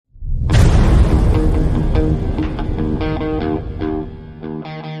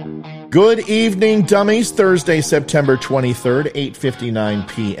Good evening, dummies. Thursday, September 23rd, 8:59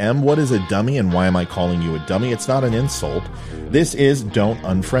 p.m. What is a dummy and why am I calling you a dummy? It's not an insult. This is Don't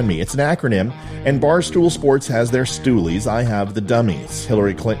Unfriend Me. It's an acronym, and Barstool Sports has their stoolies. I have the dummies.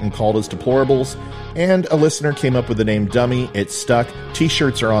 Hillary Clinton called us deplorables, and a listener came up with the name dummy. It stuck.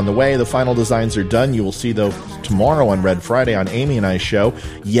 T-shirts are on the way. The final designs are done. You will see those tomorrow on Red Friday on Amy and I's show.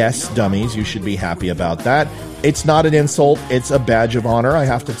 Yes, dummies, you should be happy about that. It's not an insult. It's a badge of honor. I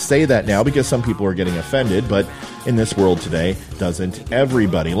have to say that now because some people are getting offended, but in this world today, doesn't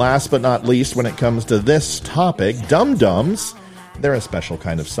everybody? Last but not least, when it comes to this topic, dum-dums, they're a special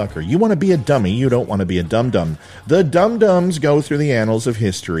kind of sucker. You want to be a dummy, you don't want to be a dum-dum. The dum-dums go through the annals of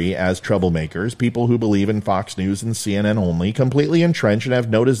history as troublemakers, people who believe in Fox News and CNN only, completely entrenched and have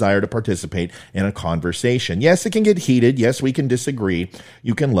no desire to participate in a conversation. Yes, it can get heated. Yes, we can disagree.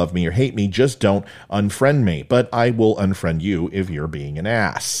 You can love me or hate me. Just don't unfriend me. But I will unfriend you if you're being an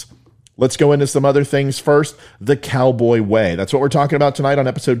ass. Let's go into some other things first. The cowboy way. That's what we're talking about tonight on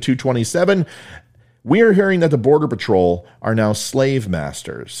episode 227. We are hearing that the Border Patrol are now slave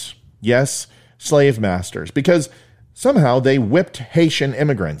masters. Yes, slave masters, because somehow they whipped Haitian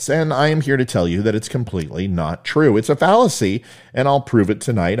immigrants, and I am here to tell you that it's completely not true. It's a fallacy, and I'll prove it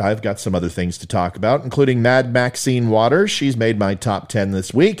tonight. I've got some other things to talk about, including Mad Maxine Waters. She's made my top 10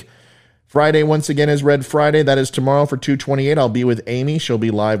 this week. Friday, once again, is Red Friday. That is tomorrow for 228. I'll be with Amy. She'll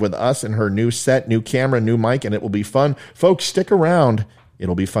be live with us in her new set, new camera, new mic, and it will be fun. Folks, stick around.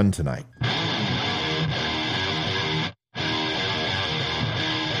 It'll be fun tonight.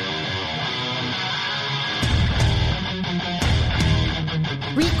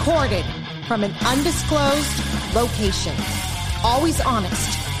 Recorded from an undisclosed location. Always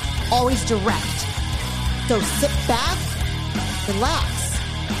honest. Always direct. So sit back, relax.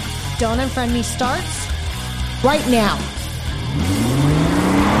 Don't Unfriend Me starts right now.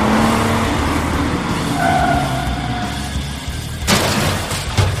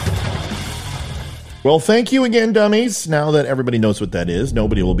 Well, thank you again, dummies. Now that everybody knows what that is,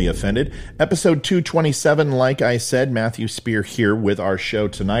 nobody will be offended. Episode 227, like I said, Matthew Spear here with our show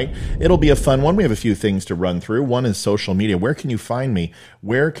tonight. It'll be a fun one. We have a few things to run through. One is social media. Where can you find me?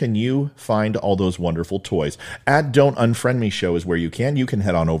 Where can you find all those wonderful toys? At Don't Unfriend Me Show is where you can. You can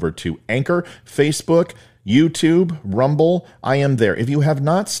head on over to Anchor, Facebook, YouTube, Rumble. I am there. If you have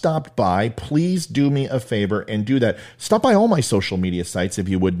not stopped by, please do me a favor and do that. Stop by all my social media sites if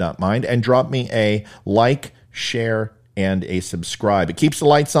you would not mind and drop me a like, share, and a subscribe. It keeps the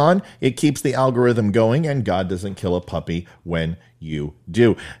lights on, it keeps the algorithm going, and God doesn't kill a puppy when you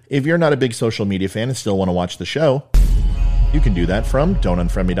do. If you're not a big social media fan and still want to watch the show, you can do that from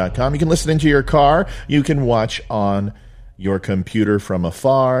don'tunfriendme.com. You can listen into your car. You can watch on your computer from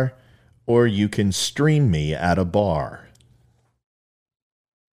afar. Or you can stream me at a bar.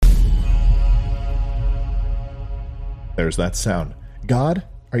 There's that sound. God,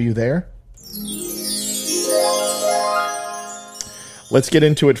 are you there? Let's get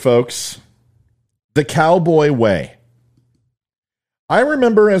into it, folks. The cowboy way. I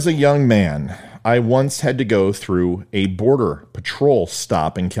remember as a young man, I once had to go through a border patrol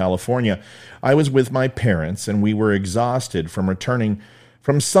stop in California. I was with my parents, and we were exhausted from returning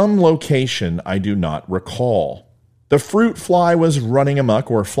from some location I do not recall. The fruit fly was running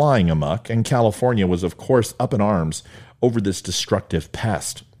amok or flying amok, and California was, of course, up in arms over this destructive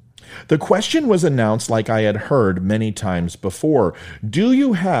pest. The question was announced like I had heard many times before. Do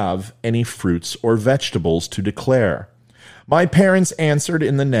you have any fruits or vegetables to declare? My parents answered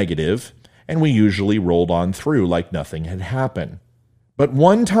in the negative, and we usually rolled on through like nothing had happened. But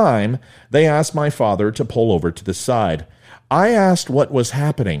one time, they asked my father to pull over to the side. I asked what was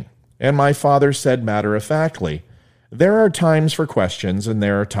happening, and my father said matter-of-factly, "There are times for questions and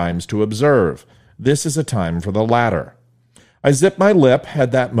there are times to observe. This is a time for the latter." I zipped my lip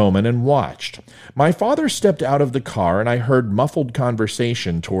at that moment and watched. My father stepped out of the car, and I heard muffled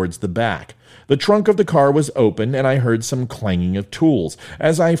conversation towards the back. The trunk of the car was open, and I heard some clanging of tools.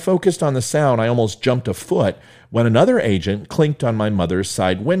 As I focused on the sound, I almost jumped a foot when another agent clinked on my mother's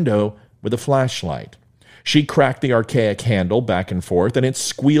side window with a flashlight. She cracked the archaic handle back and forth, and it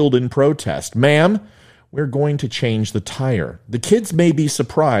squealed in protest. "Ma'am, we're going to change the tire. The kids may be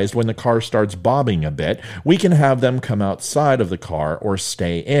surprised when the car starts bobbing a bit. We can have them come outside of the car or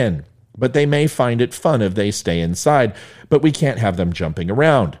stay in. But they may find it fun if they stay inside, but we can't have them jumping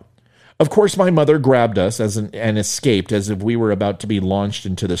around." Of course, my mother grabbed us and escaped as if we were about to be launched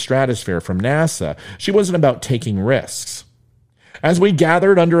into the stratosphere from NASA. She wasn't about taking risks. As we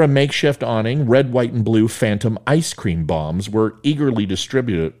gathered under a makeshift awning, red, white, and blue phantom ice cream bombs were eagerly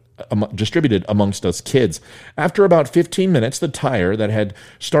distributed distributed amongst us kids. After about 15 minutes, the tire that had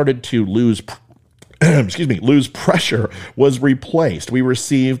started to lose lose pressure was replaced. We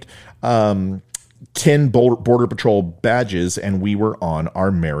received 10 Border Patrol badges, and we were on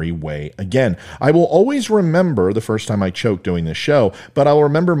our merry way again. I will always remember the first time I choked doing this show, but I'll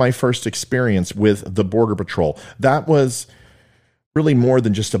remember my first experience with the Border Patrol. That was really more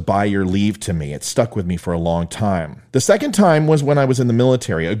than just a buy your leave to me. It stuck with me for a long time. The second time was when I was in the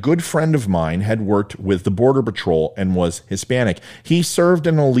military. A good friend of mine had worked with the Border Patrol and was Hispanic. He served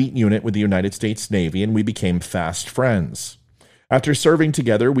in an elite unit with the United States Navy, and we became fast friends. After serving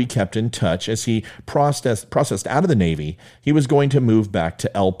together, we kept in touch. As he processed out of the Navy, he was going to move back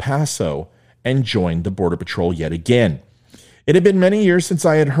to El Paso and join the Border Patrol yet again. It had been many years since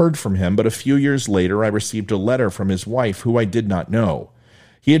I had heard from him, but a few years later, I received a letter from his wife, who I did not know.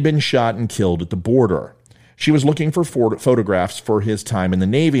 He had been shot and killed at the border. She was looking for photographs for his time in the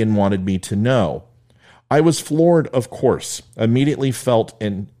Navy and wanted me to know. I was floored, of course, immediately felt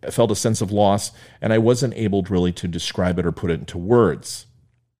a sense of loss, and I wasn't able really to describe it or put it into words.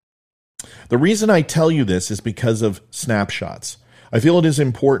 The reason I tell you this is because of snapshots. I feel it is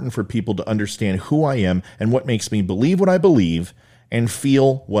important for people to understand who I am and what makes me believe what I believe and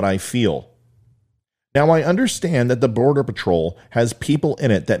feel what I feel. Now, I understand that the Border Patrol has people in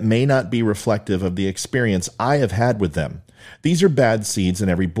it that may not be reflective of the experience I have had with them. These are bad seeds in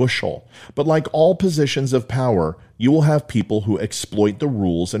every bushel. But like all positions of power, you will have people who exploit the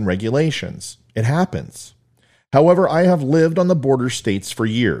rules and regulations. It happens. However, I have lived on the border states for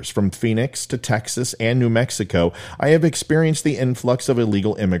years. From Phoenix to Texas and New Mexico, I have experienced the influx of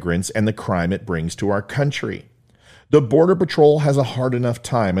illegal immigrants and the crime it brings to our country. The Border Patrol has a hard enough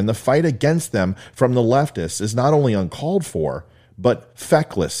time, and the fight against them from the leftists is not only uncalled for, but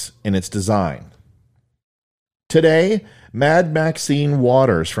feckless in its design. Today, Mad Maxine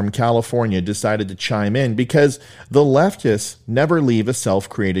Waters from California decided to chime in because the leftists never leave a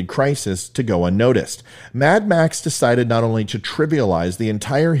self-created crisis to go unnoticed. Mad Max decided not only to trivialize the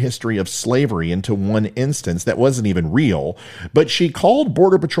entire history of slavery into one instance that wasn't even real, but she called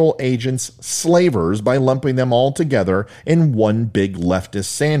Border Patrol agents slavers by lumping them all together in one big leftist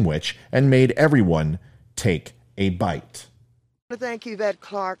sandwich and made everyone take a bite. I want to thank Yvette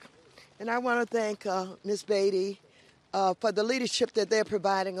Clarke, and I want to thank Ms. Beatty for the leadership that they're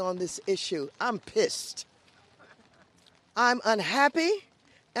providing on this issue. I'm pissed. I'm unhappy,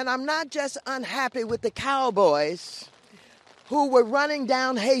 and I'm not just unhappy with the cowboys who were running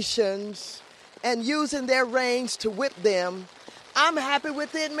down Haitians and using their reins to whip them. I'm happy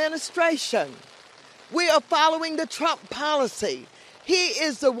with the administration. We are following the Trump policy. He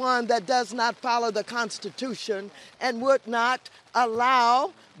is the one that does not follow the Constitution and would not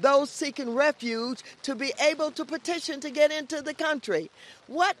allow those seeking refuge to be able to petition to get into the country.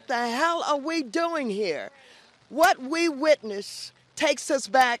 What the hell are we doing here? What we witnessed takes us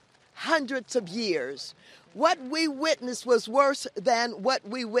back hundreds of years. What we witnessed was worse than what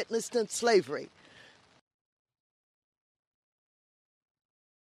we witnessed in slavery.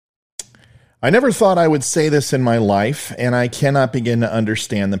 I never thought I would say this in my life, and I cannot begin to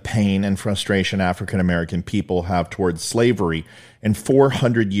understand the pain and frustration African American people have towards slavery and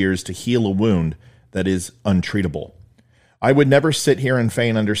 400 years to heal a wound that is untreatable. I would never sit here and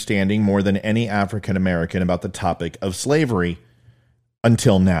feign understanding more than any African American about the topic of slavery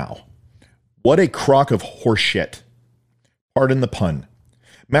until now. What a crock of horseshit. Pardon the pun.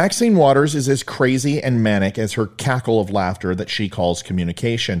 Maxine Waters is as crazy and manic as her cackle of laughter that she calls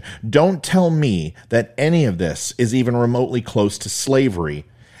communication. Don't tell me that any of this is even remotely close to slavery,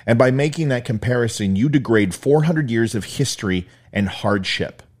 and by making that comparison, you degrade 400 years of history and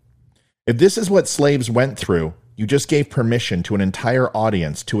hardship. If this is what slaves went through, you just gave permission to an entire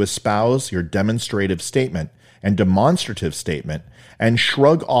audience to espouse your demonstrative statement and demonstrative statement and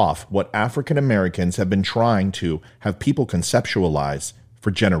shrug off what African Americans have been trying to have people conceptualize for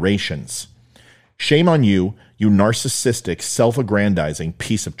generations. Shame on you, you narcissistic, self-aggrandizing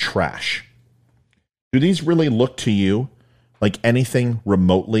piece of trash. Do these really look to you like anything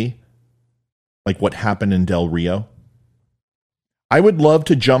remotely like what happened in Del Rio? I would love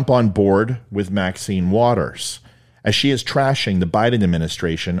to jump on board with Maxine Waters, as she is trashing the Biden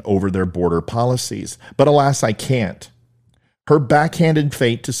administration over their border policies, but alas, I can't. Her backhanded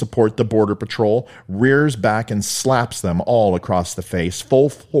fate to support the Border Patrol rears back and slaps them all across the face, full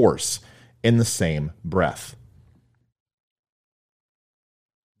force, in the same breath.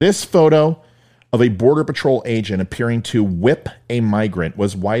 This photo of a Border Patrol agent appearing to whip a migrant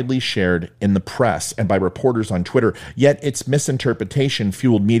was widely shared in the press and by reporters on Twitter, yet its misinterpretation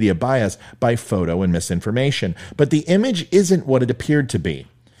fueled media bias by photo and misinformation. But the image isn't what it appeared to be.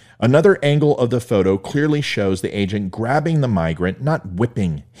 Another angle of the photo clearly shows the agent grabbing the migrant, not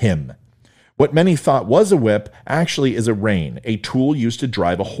whipping him. What many thought was a whip actually is a rein, a tool used to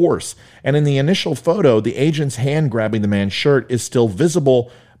drive a horse. And in the initial photo, the agent's hand grabbing the man's shirt is still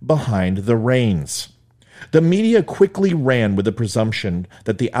visible behind the reins. The media quickly ran with the presumption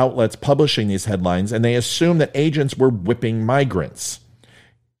that the outlets publishing these headlines, and they assumed that agents were whipping migrants.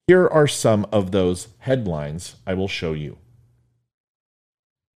 Here are some of those headlines I will show you.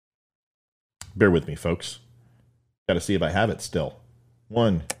 Bear with me, folks. Got to see if I have it still.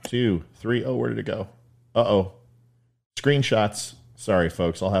 1, 2, 3. Oh, where did it go? Uh-oh. Screenshots. Sorry,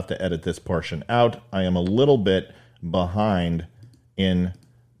 folks. I'll have to edit this portion out. I am a little bit behind in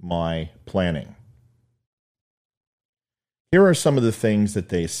my planning. Here are some of the things that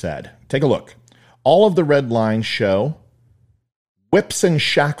they said. Take a look. All of the red lines show whips and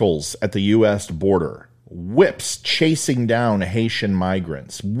shackles at the U.S. border. Whips chasing down Haitian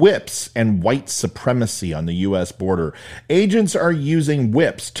migrants. Whips and white supremacy on the U.S. border. Agents are using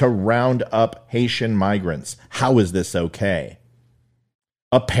whips to round up Haitian migrants. How is this okay?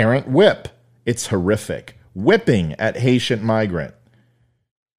 Apparent whip. It's horrific. Whipping at Haitian migrant.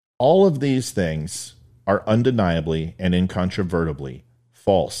 All of these things are undeniably and incontrovertibly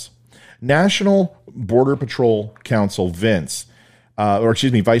false. National Border Patrol Counsel Vice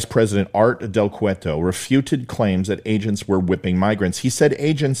President Art Del Cueto refuted claims that agents were whipping migrants. He said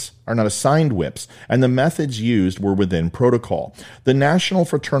agents are not assigned whips, and the methods used were within protocol. The National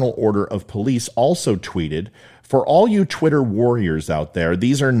Fraternal Order of Police also tweeted, "For all you Twitter warriors out there,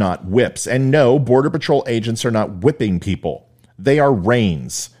 these are not whips. And no, Border Patrol agents are not whipping people. They are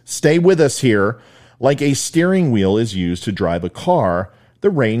reins. Stay with us here. Like a steering wheel is used to drive a car,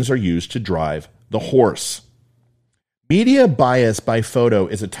 the reins are used to drive the horse." Media bias by photo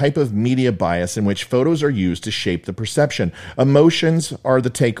is a type of media bias in which photos are used to shape the perception. Emotions are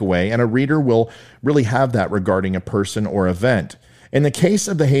the takeaway, and a reader will really have that regarding a person or event. In the case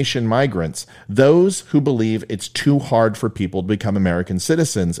of the Haitian migrants, those who believe it's too hard for people to become American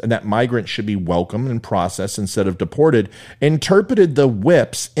citizens and that migrants should be welcomed and processed instead of deported interpreted the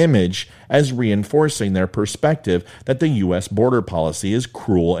whips image as reinforcing their perspective that the U.S. border policy is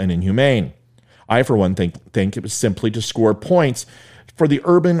cruel and inhumane. I, for one, think it was simply to score points for the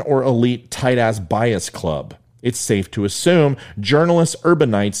urban or elite tight-ass bias club. It's safe to assume journalists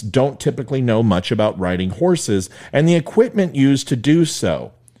urbanites don't typically know much about riding horses and the equipment used to do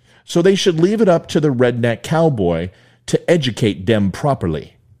so. So they should leave it up to the redneck cowboy to educate them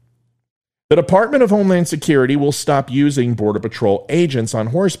properly. The Department of Homeland Security will stop using Border Patrol agents on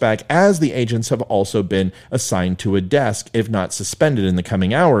horseback, as the agents have also been assigned to a desk, if not suspended in the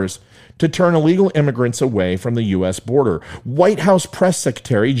coming hours, to turn illegal immigrants away from the U.S. border. White House Press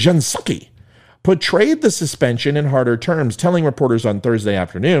Secretary Jen Psaki portrayed the suspension in harder terms, telling reporters on Thursday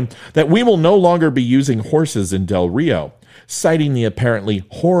afternoon that we will no longer be using horses in Del Rio, citing the apparently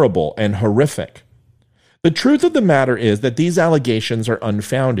horrible and horrific. The truth of the matter is that these allegations are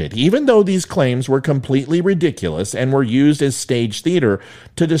unfounded, even though these claims were completely ridiculous and were used as stage theater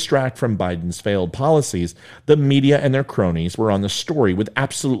to distract from Biden's failed policies. The media and their cronies were on the story with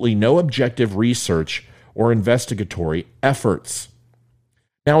absolutely no objective research or investigatory efforts.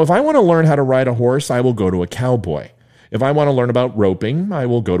 Now, if I want to learn how to ride a horse, I will go to a cowboy. If I want to learn about roping, I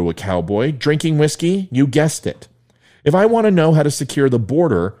will go to a cowboy. Drinking whiskey, you guessed it. If I want to know how to secure the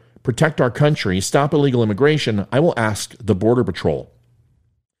border, protect our country, stop illegal immigration, I will ask the Border Patrol.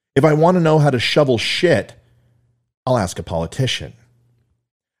 If I want to know how to shovel shit, I'll ask a politician.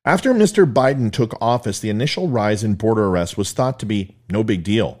 After Mr. Biden took office, the initial rise in border arrests was thought to be no big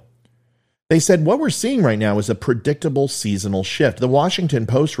deal. They said what we're seeing right now is a predictable seasonal shift. The Washington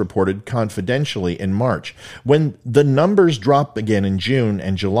Post reported confidentially in March. When the numbers drop again in June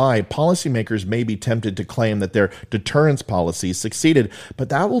and July, policymakers may be tempted to claim that their deterrence policies succeeded, but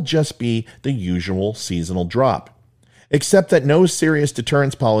that will just be the usual seasonal drop. Except that no serious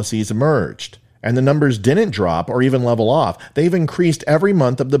deterrence policies emerged, and the numbers didn't drop or even level off. They've increased every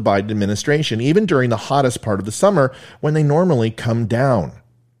month of the Biden administration, even during the hottest part of the summer when they normally come down.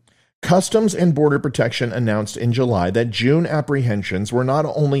 Customs and Border Protection announced in July that June apprehensions were not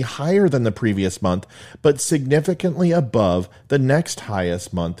only higher than the previous month, but significantly above the next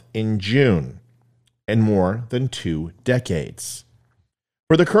highest month in June, in more than 2 decades.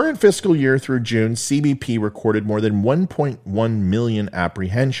 For the current fiscal year through June, CBP recorded more than 1.1 million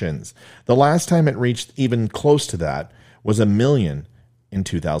apprehensions. The last time it reached even close to that was 1 million in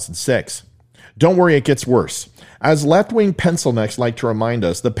 2006. Don't worry, it gets worse. As left-wing pencil necks like to remind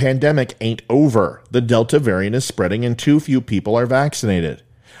us, the pandemic ain't over. The Delta variant is spreading and too few people are vaccinated.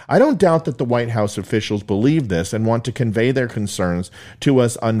 I don't doubt that the White House officials believe this and want to convey their concerns to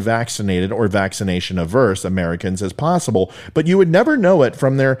us unvaccinated or vaccination-averse Americans as possible, but you would never know it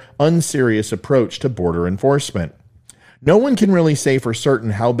from their unserious approach to border enforcement. No one can really say for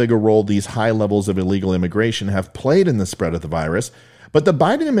certain how big a role these high levels of illegal immigration have played in the spread of the virus, but the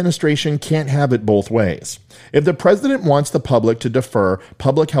Biden administration can't have it both ways. If the president wants the public to defer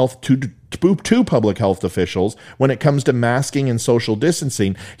public health to public health officials when it comes to masking and social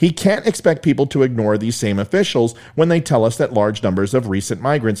distancing, he can't expect people to ignore these same officials when they tell us that large numbers of recent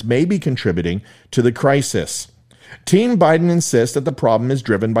migrants may be contributing to the crisis. Team Biden insists that the problem is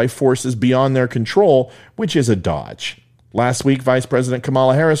driven by forces beyond their control, which is a dodge. Last week, Vice President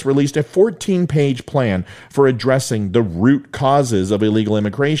Kamala Harris released a 14-page plan for addressing the root causes of illegal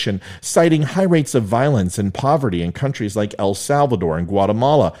immigration, citing high rates of violence and poverty in countries like El Salvador and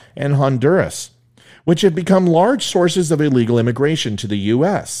Guatemala and Honduras, which have become large sources of illegal immigration to the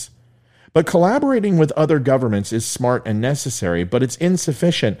U.S. But collaborating with other governments is smart and necessary, but it's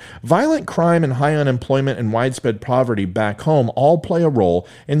insufficient. Violent crime and high unemployment and widespread poverty back home all play a role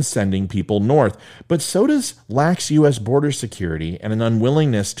in sending people north, but so does lax U.S. border security and an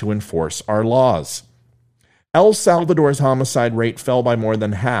unwillingness to enforce our laws. El Salvador's homicide rate fell by more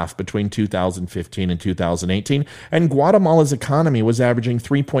than half between 2015 and 2018, and Guatemala's economy was averaging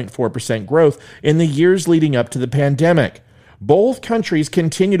 3.4% growth in the years leading up to the pandemic. Both countries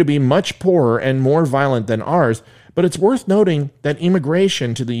continue to be much poorer and more violent than ours, but it's worth noting that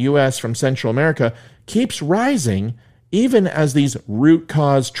immigration to the U.S. from Central America keeps rising even as these root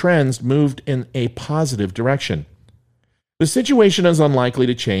cause trends moved in a positive direction. The situation is unlikely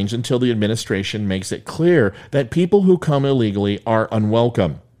to change until the administration makes it clear that people who come illegally are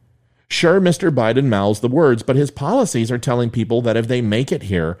unwelcome. Sure, Mr. Biden mouths the words, but his policies are telling people that if they make it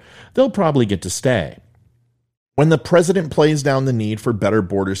here, they'll probably get to stay. When the president plays down the need for better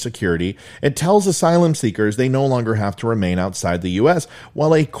border security, it tells asylum seekers they no longer have to remain outside the U.S.,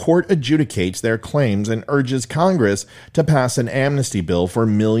 while a court adjudicates their claims and urges Congress to pass an amnesty bill for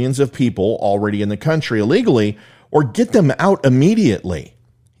millions of people already in the country illegally, or get them out immediately.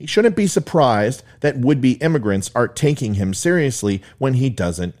 He shouldn't be surprised that would-be immigrants are taking him seriously when he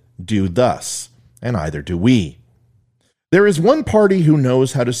doesn't do thus, and either do we. There is one party who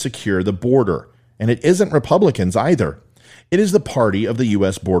knows how to secure the border, and it isn't Republicans either. It is the party of the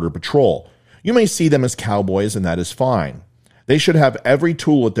U.S. Border Patrol. You may see them as cowboys, and that is fine. They should have every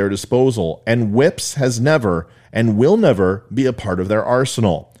tool at their disposal, and whips has never and will never be a part of their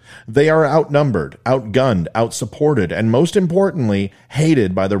arsenal. They are outnumbered, outgunned, outsupported, and most importantly,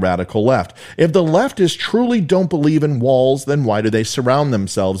 hated by the radical left. If the leftists truly don't believe in walls, then why do they surround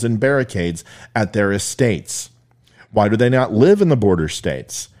themselves in barricades at their estates? Why do they not live in the border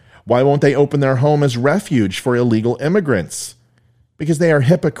states? Why won't they open their home as refuge for illegal immigrants? Because they are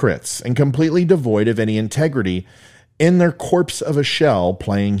hypocrites and completely devoid of any integrity, in their corpse of a shell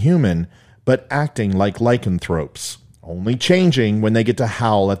playing human, but acting like lycanthropes, only changing when they get to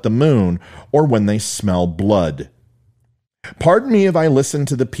howl at the moon or when they smell blood. Pardon me if I listen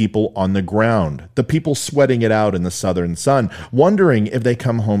to the people on the ground, the people sweating it out in the southern sun, wondering if they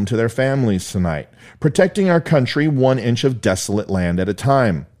come home to their families tonight, protecting our country 1 inch of desolate land at a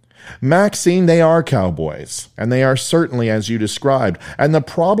time. Maxine, they are cowboys, and they are certainly as you described, and the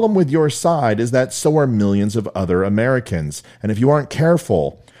problem with your side is that so are millions of other Americans, and if you aren't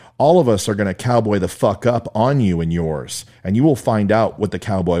careful, all of us are going to cowboy the fuck up on you and yours, and you will find out what the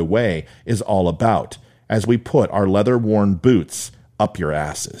cowboy way is all about as we put our leather-worn boots up your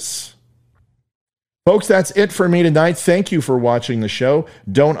asses. Folks, that's it for me tonight. Thank you for watching the show.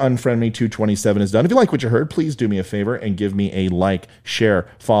 Don't Unfriend Me 227 is done. If you like what you heard, please do me a favor and give me a like, share,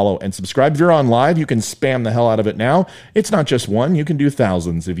 follow, and subscribe. If you're on live, you can spam the hell out of it now. It's not just one. You can do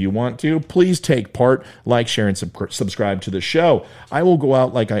thousands if you want to. Please take part, like, share, and subscribe to the show. I will go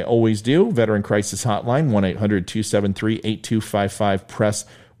out like I always do. Veteran Crisis Hotline, 1-800-273-8255. Press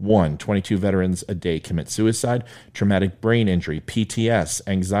 1. 22 veterans a day commit suicide. Traumatic brain injury, PTS,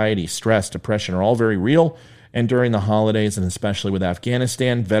 anxiety, stress, depression are all very real. And during the holidays, and especially with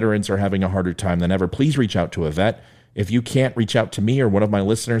Afghanistan, veterans are having a harder time than ever. Please reach out to a vet. If you can't reach out to me or one of my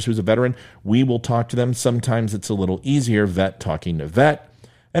listeners who's a veteran, we will talk to them. Sometimes it's a little easier, vet talking to vet.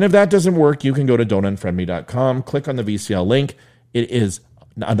 And if that doesn't work, you can go to don'tunfriendme.com, click on the VCL link. It is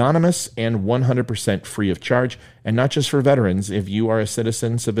anonymous and 100% free of charge, and not just for veterans. If you are a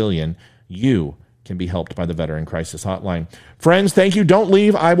citizen, civilian, you can be helped by the Veteran Crisis Hotline. Friends, thank you. Don't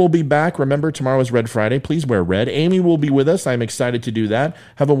leave. I will be back. Remember, tomorrow is Red Friday. Please wear red. Amy will be with us. I'm excited to do that.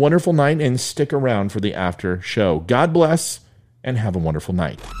 Have a wonderful night and stick around for the after show. God bless and have a wonderful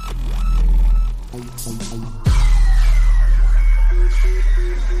night.